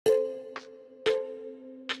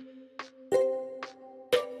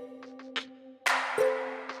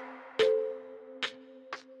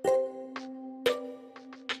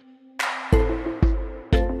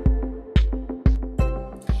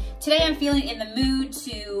Today I'm feeling in the mood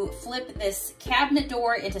to flip this cabinet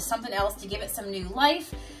door into something else to give it some new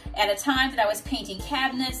life. At a time that I was painting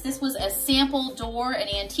cabinets, this was a sample door, an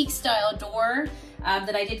antique style door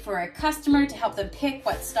that I did for a customer to help them pick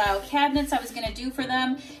what style cabinets I was gonna do for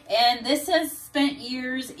them. And this has spent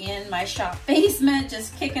years in my shop basement,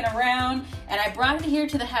 just kicking around. And I brought it here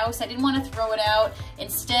to the house. I didn't wanna throw it out.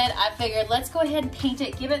 Instead, I figured let's go ahead and paint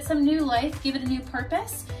it, give it some new life, give it a new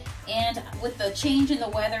purpose. And with the change in the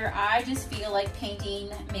weather, I just feel like painting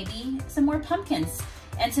maybe some more pumpkins.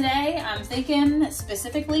 And today I'm thinking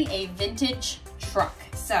specifically a vintage truck.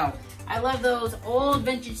 So I love those old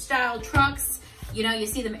vintage style trucks. You know, you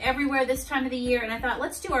see them everywhere this time of the year, and I thought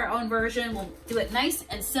let's do our own version. We'll do it nice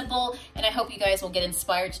and simple, and I hope you guys will get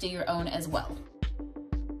inspired to do your own as well.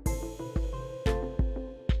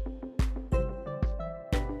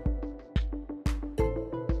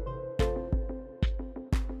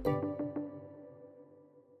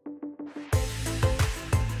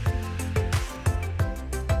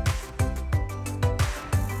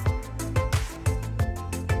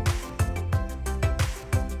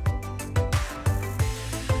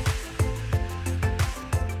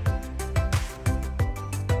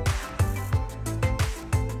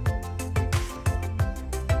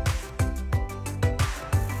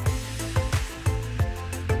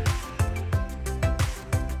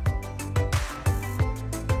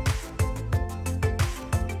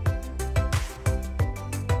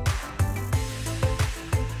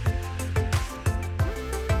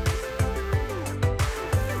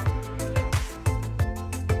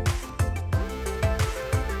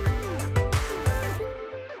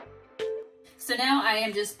 So now I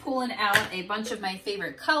am just pulling out a bunch of my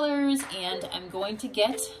favorite colors, and I'm going to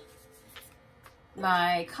get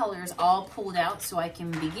my colors all pulled out so I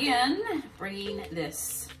can begin bringing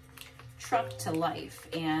this truck to life.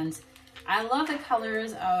 And I love the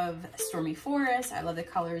colors of Stormy Forest. I love the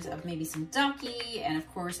colors of maybe some Ducky. And of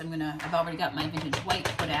course I've already got my vintage white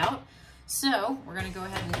put out. So we're gonna go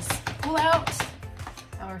ahead and just pull out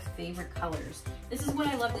our favorite colors. This is what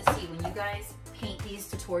I love to see when you guys paint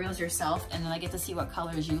these tutorials yourself, and then I get to see what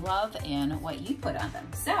colors you love and what you put on them.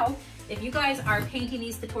 So if you guys are painting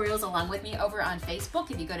these tutorials along with me over on Facebook,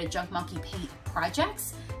 if you go to Junk Monkey Paint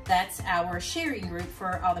Projects, that's our sharing group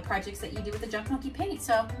for all the projects that you do with the Junk Monkey Paint.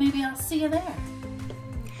 So maybe I'll see you there.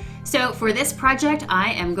 So for this project,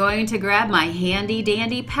 I am going to grab my handy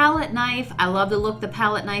dandy palette knife. I love the look the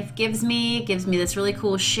palette knife gives me. It gives me this really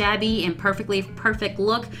cool shabby and perfectly perfect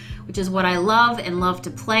look, which is what I love and love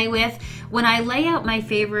to play with. When I lay out my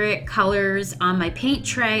favorite colors on my paint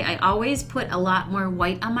tray, I always put a lot more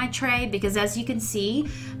white on my tray because, as you can see,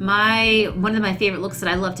 one of my favorite looks that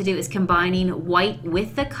I love to do is combining white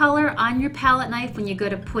with the color on your palette knife when you go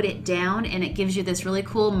to put it down, and it gives you this really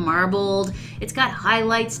cool marbled, it's got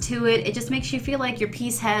highlights to it. It just makes you feel like your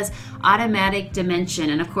piece has automatic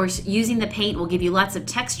dimension. And of course, using the paint will give you lots of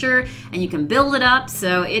texture and you can build it up.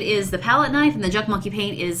 So it is the palette knife, and the Junk Monkey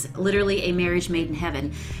paint is literally a marriage made in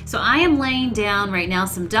heaven. So I am laying down right now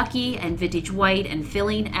some Ducky and vintage white and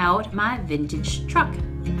filling out my vintage truck.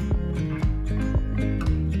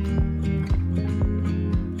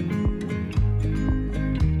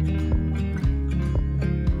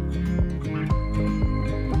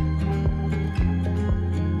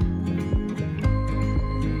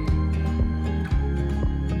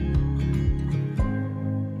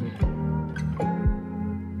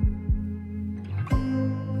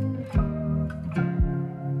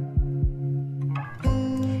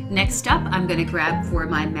 Next up, I'm going to grab for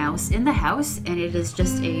my mouse in the house, and it is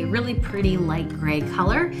just a really pretty light gray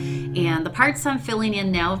color. And the parts I'm filling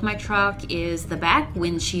in now of my truck is the back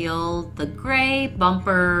windshield, the gray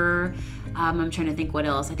bumper, I'm trying to think what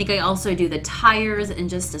else. I think I also do the tires in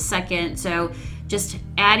just a second. So just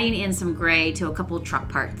adding in some gray to a couple truck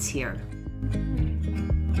parts here.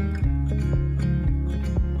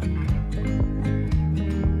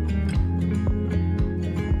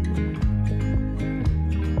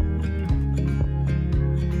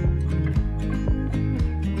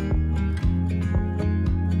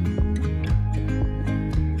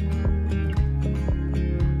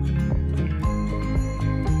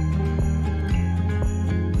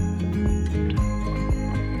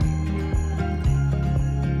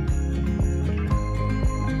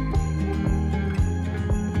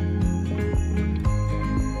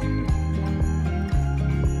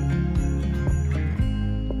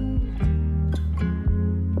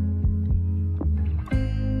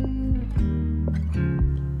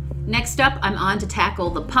 Next up, I'm on to tackle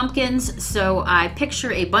the pumpkins. So I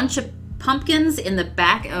picture a bunch of pumpkins in the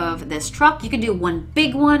back of this truck. You can do one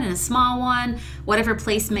big one and a small one, whatever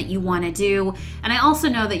placement you want to do. And I also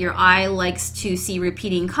know that your eye likes to see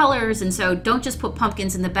repeating colors, and so don't just put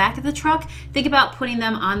pumpkins in the back of the truck. Think about putting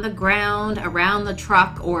them on the ground, around the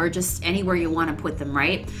truck, or just anywhere you want to put them,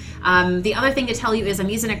 right? The other thing to tell you is I'm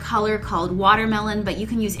using a color called watermelon, but you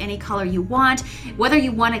can use any color you want. Whether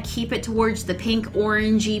you want to keep it towards the pink,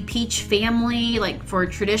 orangey, peach family, like for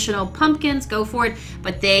traditional pumpkins, go for it,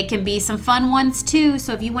 but they can be some fun ones too.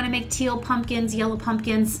 So if you want to make teal pumpkins, yellow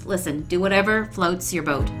pumpkins, listen, do whatever floats your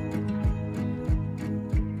boat.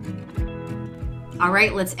 All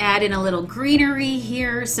right, let's add in a little greenery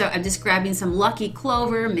here. So I'm just grabbing some lucky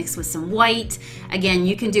clover mixed with some white. Again,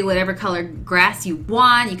 you can do whatever color grass you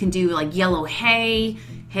want. You can do like yellow hay,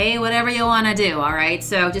 whatever you want to do. All right,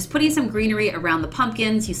 so just putting some greenery around the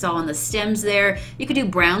pumpkins. You saw on the stems there. You could do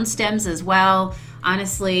brown stems as well.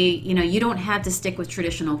 Honestly, you know, you don't have to stick with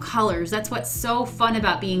traditional colors. That's what's so fun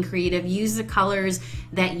about being creative. Use the colors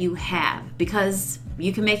that you have because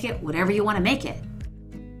you can make it whatever you want to make it.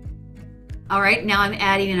 All right, now I'm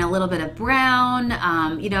adding in a little bit of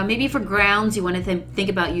brown. You know, maybe for grounds, you want to think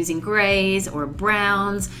about using grays or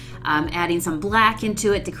browns, adding some black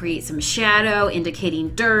into it to create some shadow,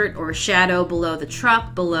 indicating dirt or shadow below the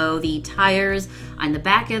truck, below the tires on the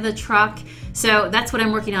back of the truck. So that's what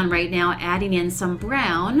I'm working on right now, adding in some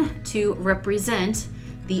brown to represent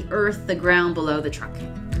the earth, the ground below the truck.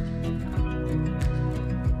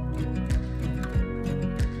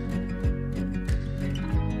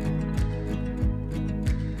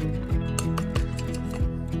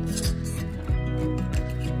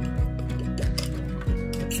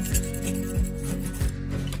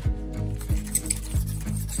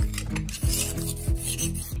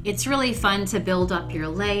 It's really fun to build up your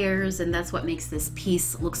layers, and that's what makes this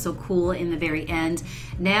piece look so cool in the very end.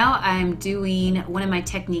 Now I'm doing one of my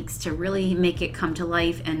techniques to really make it come to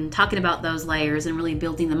life and talking about those layers and really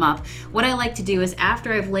building them up. What I like to do is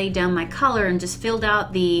after I've laid down my color and just filled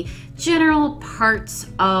out the general parts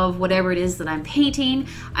of whatever it is that I'm painting,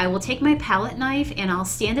 I will take my palette knife and I'll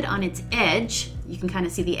stand it on its edge. You can kind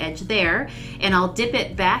of see the edge there, and I'll dip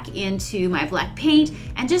it back into my black paint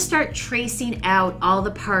and just start tracing out all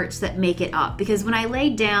the parts that make it up. Because when I lay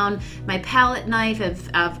down my palette knife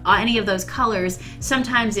of any of those colors,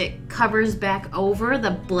 sometimes it covers back over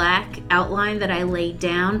the black outline that I laid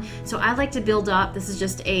down. So I like to build up. This is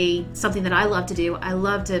just something that I love to do. I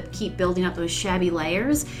love to keep building up those shabby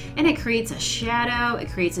layers, and it creates a shadow, it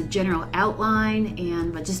creates a general outline,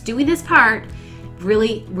 and by just doing this part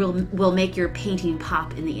really will make your painting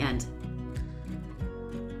pop in the end.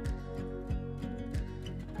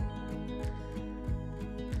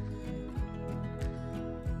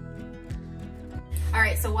 All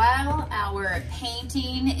right, so while our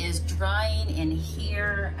painting is drying in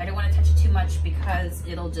here, I don't want to touch it too much because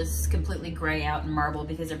it'll just completely gray out and marble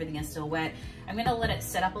because everything is still wet. I'm gonna let it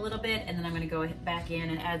set up a little bit, and then I'm gonna go back in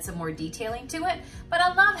and add some more detailing to it. But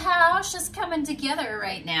I love how it's just coming together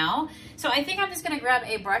right now. So I think I'm just gonna grab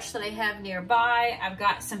a brush that I have nearby. I've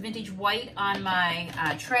got some vintage white on my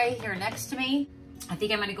tray here next to me. I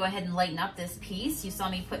think I'm gonna go ahead and lighten up this piece. You saw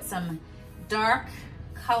me put some dark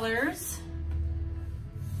colors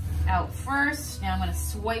out first. Now I'm going to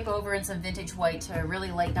swipe over in some vintage white to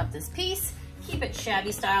really lighten up this piece. Keep it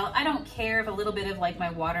shabby style. I don't care if a little bit of like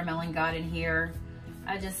my watermelon got in here.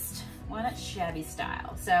 I just want it shabby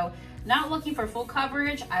style. So not looking for full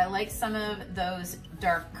coverage. I like some of those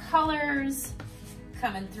dark colors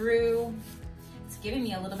coming through. It's giving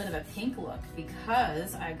me a little bit of a pink look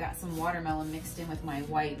because I've got some watermelon mixed in with my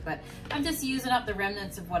white, but I'm just using up the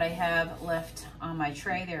remnants of what I have left on my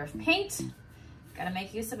tray there of paint. Gotta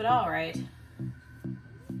make use of it all, right?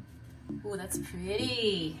 Ooh, that's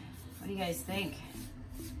pretty. What do you guys think?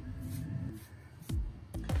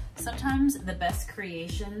 Sometimes the best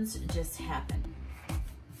creations just happen.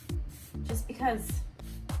 Just because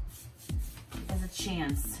there's a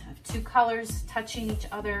chance of two colors touching each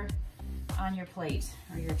other on your plate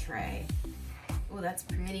or your tray. Oh, that's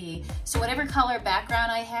pretty. So whatever color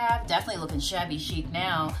background I have, definitely looking shabby chic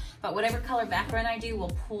now, but whatever color background I do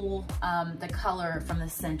will pull the color from the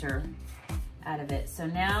center out of it. So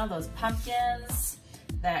now those pumpkins,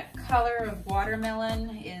 that color of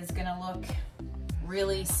watermelon is gonna look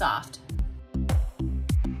really soft.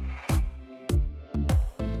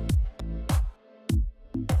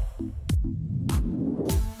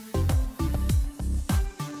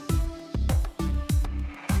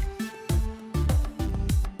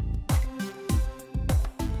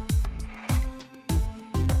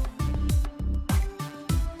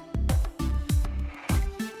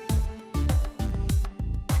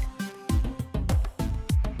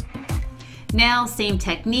 Now, same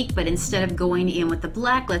technique, but instead of going in with the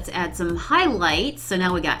black, let's add some highlights. So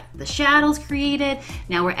now we got the shadows created.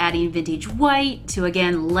 Now we're adding vintage white to,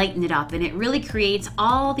 again, lighten it up. And it really creates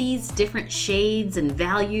all these different shades and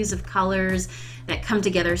values of colors that come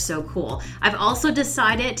together so cool. I've also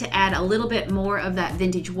decided to add a little bit more of that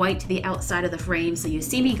vintage white to the outside of the frame. So you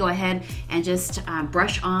see me go ahead and just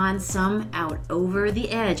brush on some out over the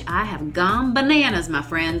edge. I have gone bananas, my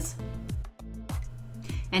friends.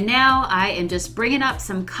 And now I am just bringing up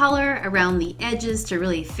some color around the edges to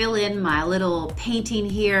really fill in my little painting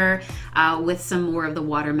here with some more of the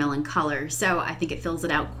watermelon color. So I think it fills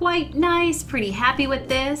it out quite nice, pretty happy with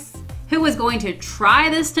this. Who is going to try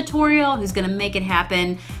this tutorial? Who's gonna make it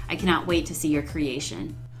happen? I cannot wait to see your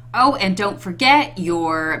creation. Oh, and don't forget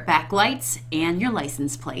your backlights and your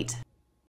license plate.